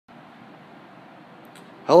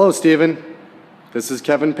Hello, Stephen. This is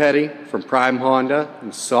Kevin Petty from Prime Honda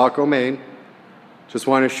in Saco, Maine. Just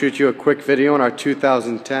want to shoot you a quick video on our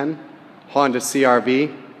 2010 Honda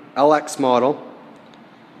CR-V LX model.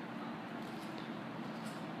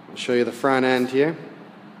 I'll show you the front end here.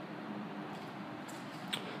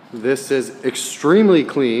 This is extremely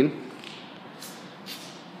clean.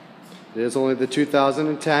 It is only the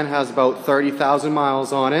 2010, has about 30,000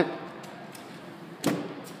 miles on it.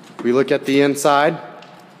 We look at the inside.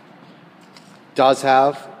 Does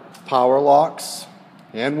have power locks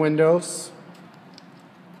and windows,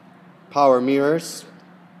 power mirrors,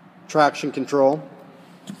 traction control,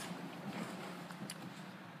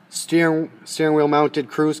 steering wheel mounted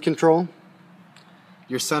cruise control.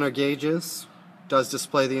 Your center gauges does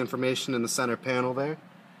display the information in the center panel there.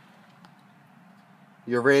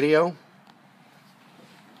 Your radio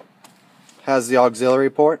has the auxiliary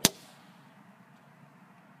port,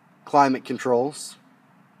 climate controls.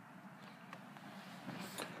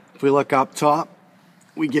 If we look up top,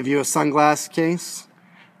 we give you a sunglass case,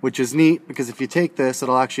 which is neat because if you take this,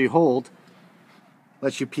 it'll actually hold,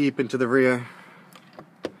 lets you peep into the rear.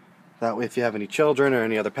 That way if you have any children or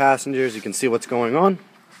any other passengers, you can see what's going on.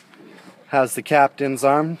 Has the captain's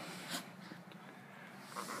arm.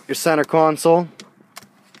 Your center console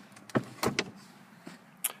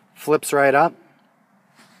flips right up,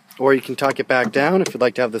 or you can tuck it back down if you'd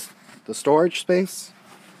like to have the storage space.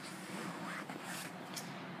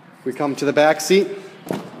 We come to the back seat.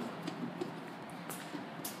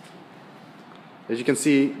 As you can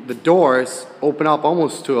see, the doors open up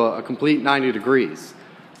almost to a complete 90 degrees.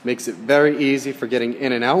 Makes it very easy for getting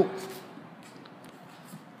in and out.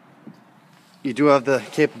 You do have the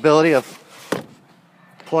capability of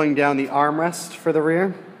pulling down the armrest for the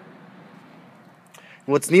rear.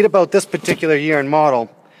 What's neat about this particular year and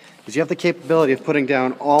model is you have the capability of putting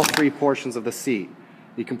down all three portions of the seat.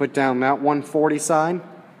 You can put down that 140 side.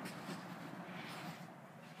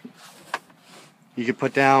 You could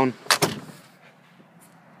put down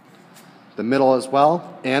the middle as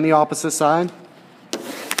well, and the opposite side.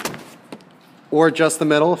 Or just the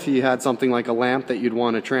middle if you had something like a lamp that you'd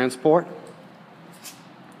want to transport.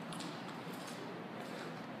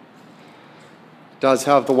 Does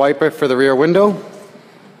have the wiper for the rear window.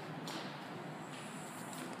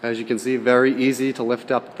 As you can see, very easy to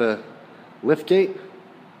lift up the lift gate.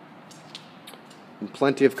 And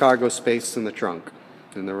plenty of cargo space in the trunk,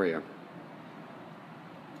 in the rear.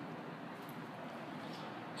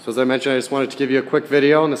 So as I mentioned, I just wanted to give you a quick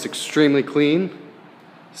video on this extremely clean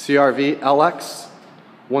CR-V LX.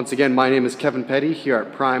 Once again, my name is Kevin Petty here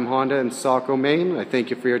at Prime Honda in Saco, Maine. I thank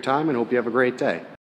you for your time and hope you have a great day.